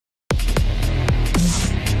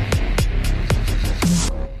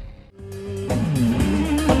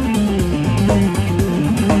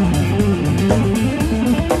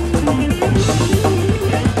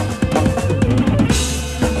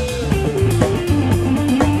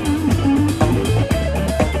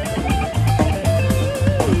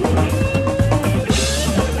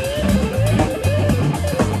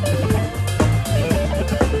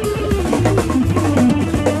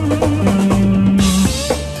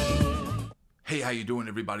you doing,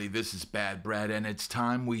 everybody? This is BadBrad, and it's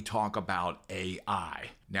time we talk about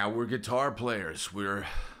AI. Now, we're guitar players.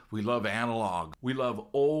 We love analog. We love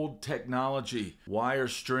old technology, wire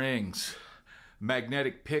strings,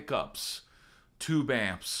 magnetic pickups, tube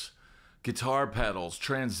amps, guitar pedals,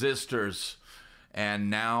 transistors, and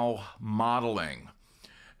now modeling.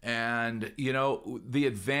 And, you know, the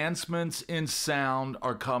advancements in sound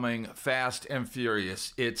are coming fast and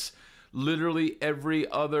furious. It's literally every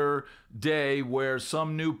other day where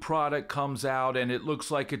some new product comes out and it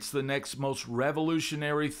looks like it's the next most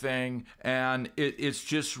revolutionary thing, and it's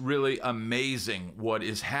just really amazing what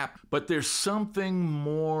is happening. But there's something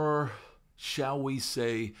more, shall we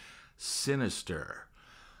say, sinister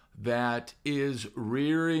that is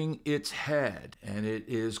rearing its head, and it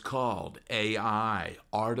is called AI,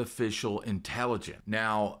 artificial intelligence.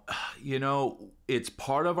 Now, you know, it's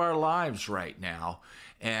part of our lives right now,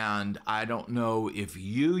 and I don't know if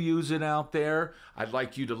you use it out there. I'd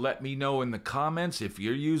like you to let me know in the comments if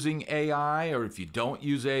you're using AI, or if you don't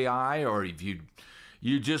use AI, or if you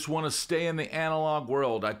just want to stay in the analog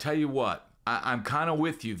world. I tell you what, I'm kind of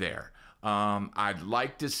with you there. I'd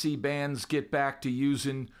like to see bands get back to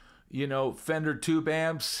using, you know, Fender tube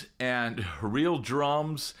amps and real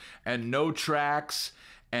drums and no tracks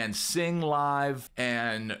and sing live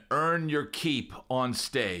and earn your keep on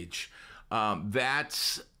stage.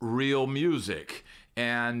 That's real music.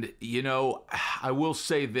 And, you know, I will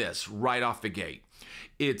say this right off the gate.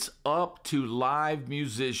 It's up to live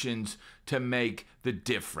musicians to make the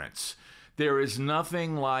difference. There is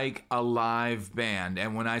nothing like a live band.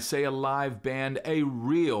 And when I say a live band, a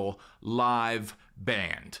real live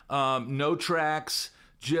band. No tracks,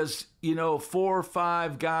 just, you know, 4 or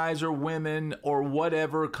 5 guys or women or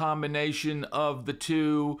whatever combination of the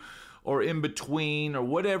two or in between or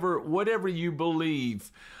whatever you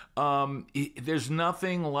believe. There's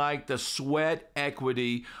nothing like the sweat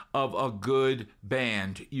equity of a good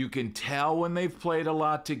band. You can tell when they've played a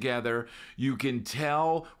lot together. You can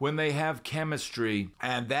tell when they have chemistry,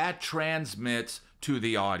 and that transmits to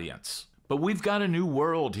the audience. But we've got a new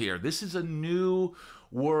world here. This is a new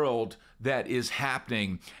world that is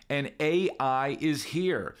happening, and AI is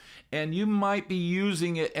here, and you might be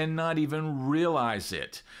using it and not even realize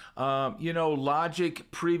it. You know, Logic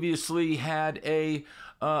previously had a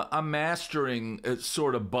mastering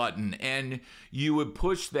sort of button, and you would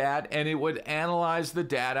push that and it would analyze the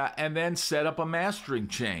data and then set up a mastering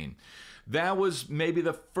chain. That was maybe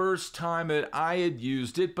the first time that I had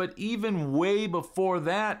used it, but even way before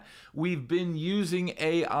that, we've been using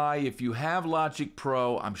AI. If you have Logic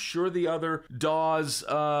Pro, I'm sure the other DAWs,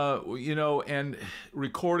 you know, and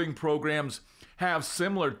recording programs have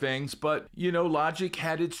similar things, but, you know, Logic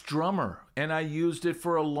had its drummer, and I used it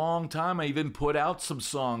for a long time. I even put out some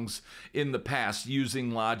songs in the past using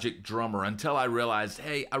Logic drummer until I realized,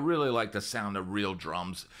 hey, I really like the sound of real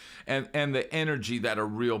drums and the energy that a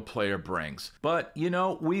real player brings. But, you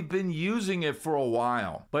know, we've been using it for a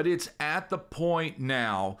while, but it's at the point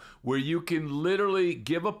now where you can literally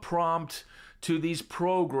give a prompt to these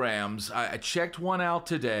programs. I checked one out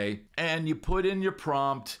today, and you put in your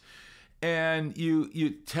prompt, and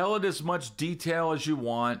you tell it as much detail as you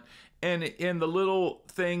want, and the little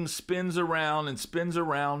thing spins around,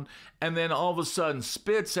 and then all of a sudden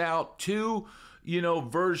spits out 2, you know,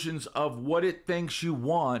 versions of what it thinks you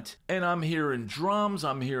want. And I'm hearing drums,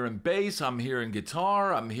 I'm hearing bass, I'm hearing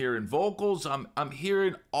guitar, I'm hearing vocals, I'm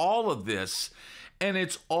hearing all of this. And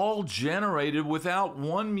it's all generated without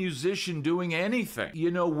one musician doing anything.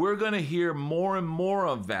 You know, we're going to hear more and more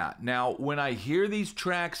of that. Now, when I hear these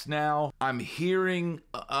tracks now, I'm hearing,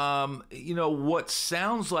 you know, what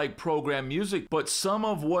sounds like program music. But some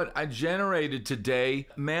of what I generated today,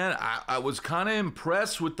 man, I was kind of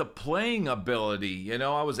impressed with the playing ability. You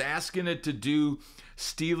know, I was asking it to do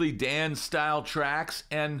Steely Dan style tracks,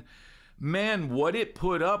 and man, what it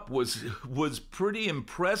put up was pretty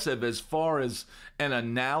impressive as far as an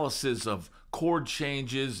analysis of chord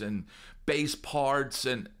changes and bass parts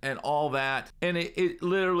and all that. And it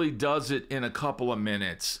literally does it in a couple of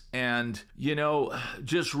minutes. And, you know,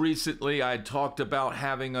 just recently I talked about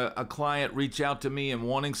having a client reach out to me and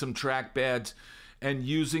wanting some track beds, and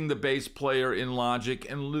using the bass player in Logic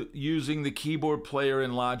and using the keyboard player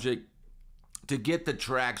in Logic to get the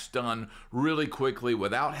tracks done really quickly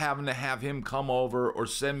without having to have him come over or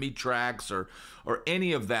send me tracks or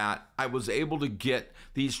any of that. I was able to get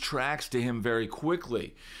these tracks to him very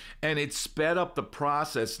quickly, and it sped up the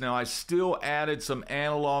process. Now, I still added some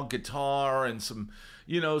analog guitar and some,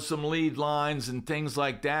 you know, some lead lines and things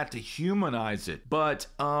like that to humanize it. But,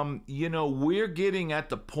 you know, we're getting at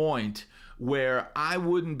the point where I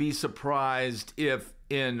wouldn't be surprised if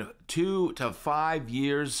in 2 to 5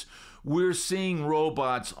 years we're seeing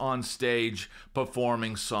robots on stage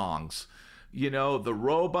performing songs. You know, the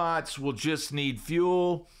robots will just need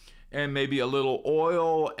fuel and maybe a little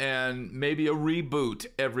oil and maybe a reboot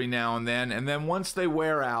every now and then once they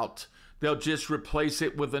wear out, they'll just replace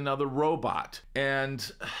it with another robot.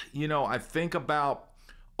 And, you know, I think about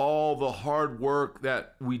all the hard work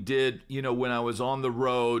that we did, you know, when I was on the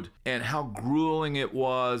road, and how grueling it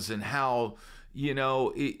was, and how, you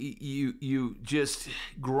know, you just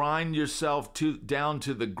grind yourself down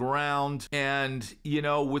to the ground. And, you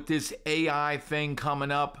know, with this AI thing coming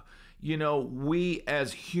up, you know, we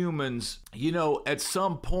as humans, you know, at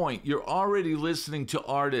some point you're already listening to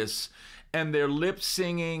artists and they're lip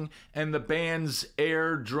singing and the band's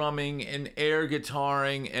air drumming and air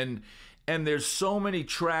guitaring, and there's so many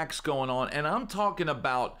tracks going on. And I'm talking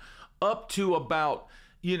about up to about,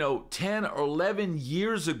 you know, 10 or 11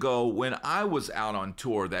 years ago when I was out on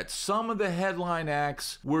tour, that some of the headline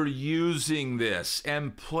acts were using this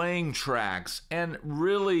and playing tracks and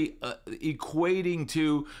really equating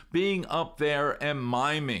to being up there and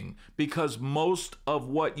miming, because most of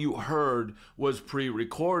what you heard was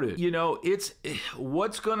pre-recorded. You know, it's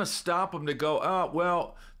what's going to stop them to go, oh,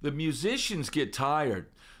 well, the musicians get tired,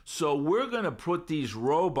 so we're going to put these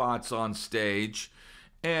robots on stage.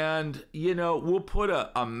 And, you know, we'll put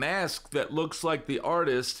a mask that looks like the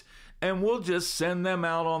artist, and we'll just send them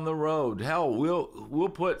out on the road. Hell,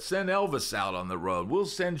 we'll send Elvis out on the road. We'll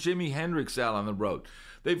send Jimi Hendrix out on the road.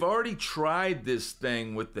 They've already tried this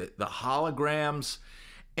thing with the holograms.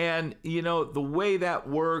 And, you know, the way that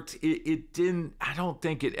worked, it didn't, I don't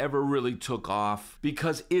think it ever really took off,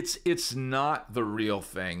 because it's not the real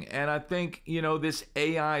thing. And I think, you know, this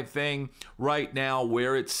AI thing right now,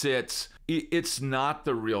 where it sits, it's not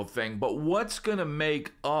the real thing. But what's going to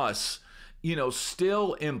make us, you know,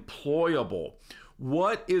 still employable?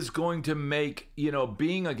 What is going to make, you know,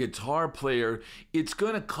 being a guitar player, it's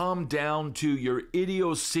going to come down to your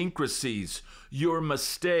idiosyncrasies, your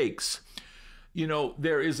mistakes. You know,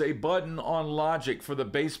 there is a button on Logic for the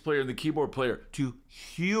bass player and the keyboard player to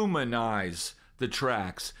humanize the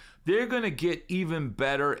tracks. They're going to get even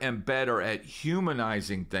better and better at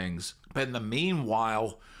humanizing things. But in the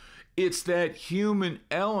meanwhile, it's that human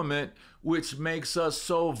element which makes us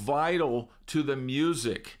so vital to the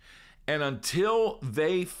music. And until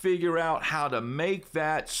they figure out how to make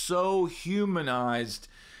that so humanized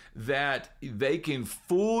that they can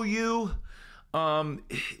fool you,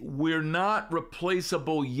 we're not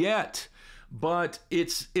replaceable yet. But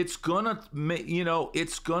it's gonna, you know,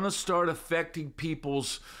 it's gonna start affecting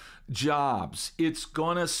people's jobs. It's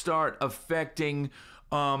gonna start affecting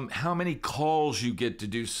how many calls you get to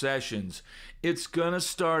do sessions. It's gonna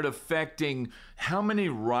start affecting how many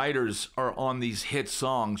writers are on these hit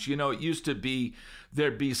songs. You know, it used to be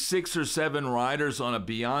there'd be 6 or 7 writers on a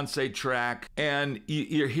Beyonce track, and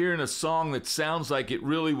you're hearing a song that sounds like it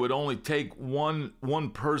really would only take one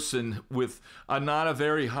person with not a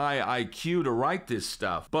very high IQ to write this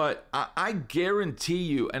stuff. But I guarantee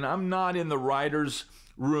you, and I'm not in the writers'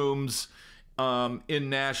 rooms in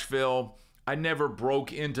Nashville, I never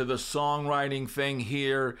broke into the songwriting thing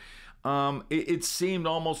here. It seemed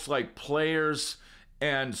almost like players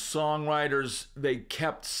and songwriters, they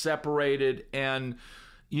kept separated. And,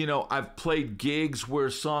 you know, I've played gigs where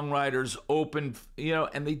songwriters open, you know,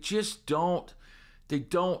 and they just don't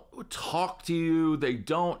talk to you. They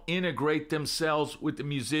don't integrate themselves with the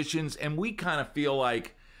musicians. And we kind of feel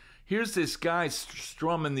like, here's this guy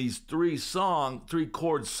strumming these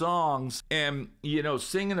 3-chord songs, and, you know,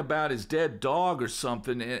 singing about his dead dog or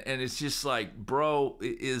something. And it's just like, bro,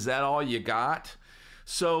 is that all you got?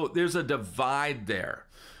 So there's a divide there.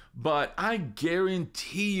 But I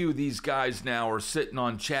guarantee you these guys now are sitting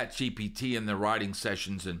on ChatGPT in their writing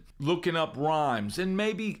sessions and looking up rhymes and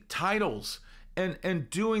maybe titles and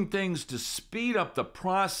doing things to speed up the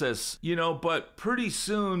process, you know. But pretty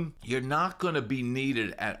soon you're not going to be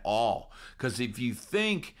needed at all, because if you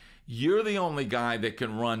think you're the only guy that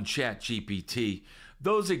can run ChatGPT,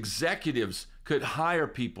 those executives could hire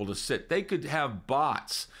people to sit. They could have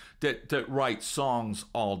bots that write songs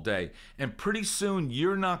all day, and pretty soon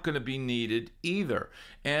you're not going to be needed either.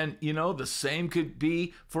 And, you know, the same could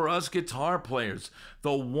be for us guitar players.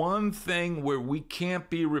 The one thing where we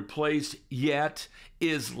can't be replaced yet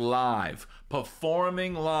is live.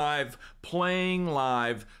 Performing live, playing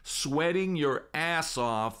live, sweating your ass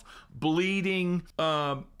off, bleeding,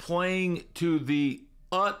 playing to the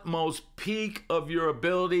utmost peak of your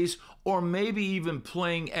abilities, or maybe even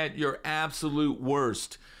playing at your absolute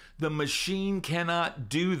worst. The machine cannot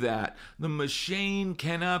do that. The machine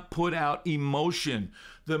cannot put out emotion.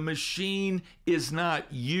 The machine is not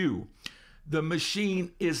you. The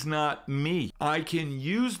machine is not me. I can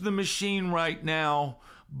use the machine right now,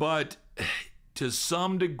 but to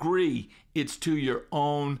some degree, it's to your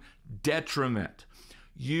own detriment.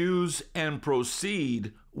 Use and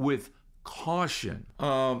proceed with caution.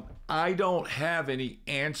 I don't have any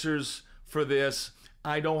answers for this.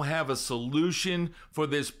 I don't have a solution for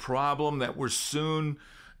this problem that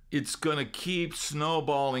it's going to keep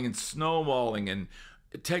snowballing and snowballing, and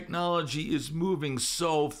technology is moving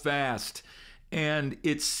so fast, and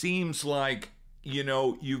it seems like,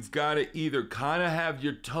 you've got to either kind of have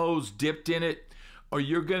your toes dipped in it, or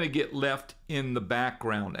you're going to get left in the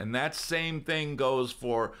background. And that same thing goes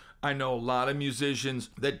for, I know a lot of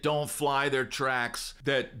musicians that don't fly their tracks,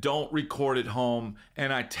 that don't record at home,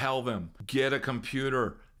 and I tell them, get a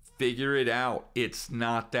computer, figure it out. It's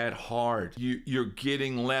not that hard. You're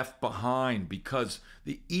getting left behind because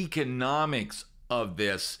the economics of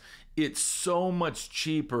this, it's so much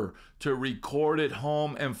cheaper to record at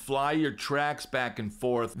home and fly your tracks back and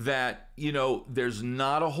forth that, there's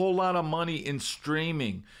not a whole lot of money in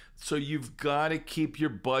streaming. So you've got to keep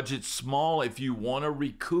your budget small if you want to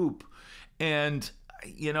recoup. And,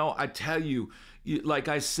 I tell you, like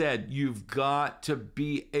I said, you've got to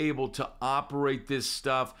be able to operate this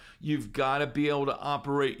stuff. You've got to be able to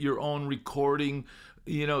operate your own recording,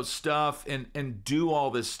 stuff and do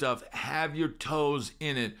all this stuff. Have your toes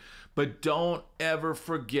in it. But don't ever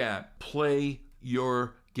forget, play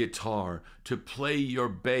your guitar, to play your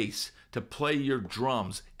bass, to play your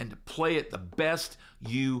drums, and to play it the best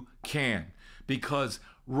you can. Because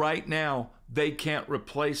right now, they can't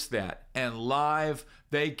replace that. And live,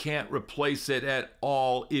 they can't replace it at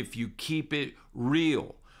all if you keep it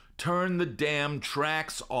real. Turn the damn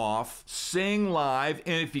tracks off, sing live,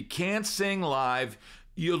 and if you can't sing live,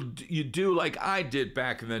 you do like I did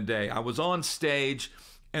back in the day. I was on stage,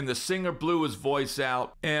 and the singer blew his voice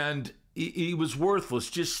out, and he was worthless,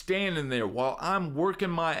 just standing there while I'm working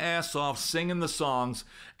my ass off singing the songs.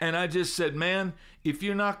 And I just said, man, if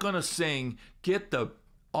you're not going to sing, get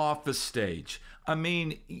off the stage. I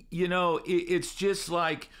mean, it's just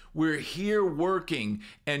like we're here working,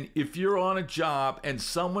 and if you're on a job and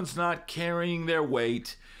someone's not carrying their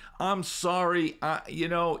weight, I'm sorry,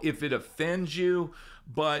 if it offends you,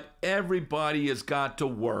 but everybody has got to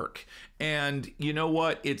work. And you know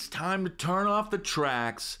what? It's time to turn off the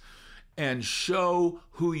tracks and show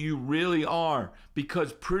who you really are,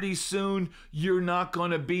 because pretty soon you're not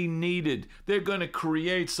going to be needed. They're going to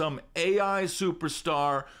create some AI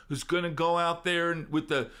superstar who's going to go out there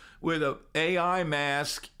with a AI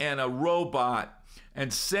mask and a robot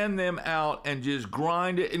and send them out and just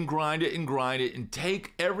grind it and grind it and grind it and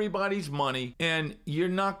take everybody's money, and you're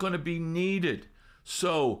not going to be needed.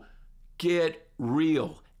 So get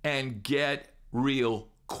real, and get real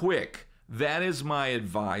quick. That is my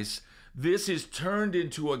advice. This is turned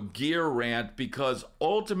into a gear rant because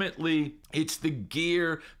ultimately it's the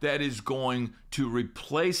gear that is going to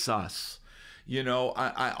replace us.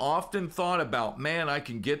 I often thought about, man, I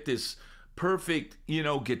can get this perfect,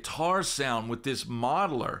 guitar sound with this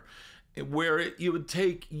modeler, where it would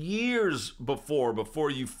take years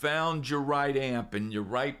before you found your right amp and your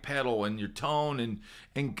right pedal and your tone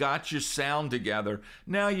and got your sound together.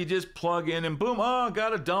 Now you just plug in and boom, oh, I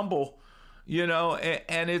got a Dumble.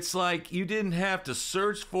 And it's like you didn't have to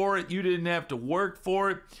search for it. You didn't have to work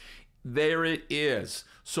for it. There it is.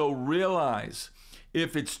 So realize,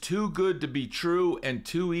 if it's too good to be true and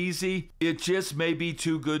too easy, it just may be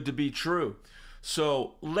too good to be true.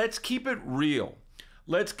 So let's keep it real.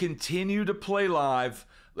 Let's continue to play live.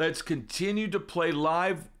 Let's continue to play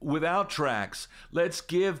live without tracks. Let's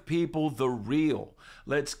give people the real.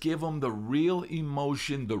 Let's give them the real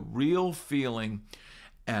emotion, the real feeling.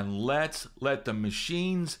 And let's let the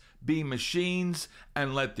machines be machines,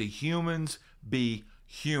 and let the humans be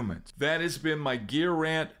humans. That has been my gear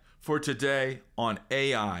rant for today on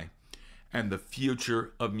AI and the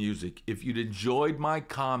future of music. If you'd enjoyed my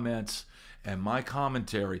comments and my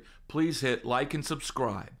commentary, please hit like and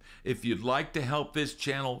subscribe. If you'd like to help this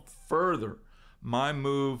channel further my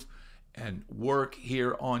move and work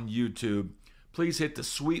here on YouTube, please hit the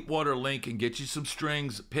Sweetwater link and get you some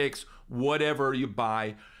strings, picks, whatever you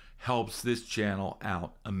buy helps this channel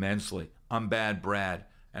out immensely. I'm BadBrad,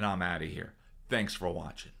 and I'm out of here. Thanks for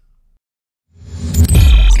watching.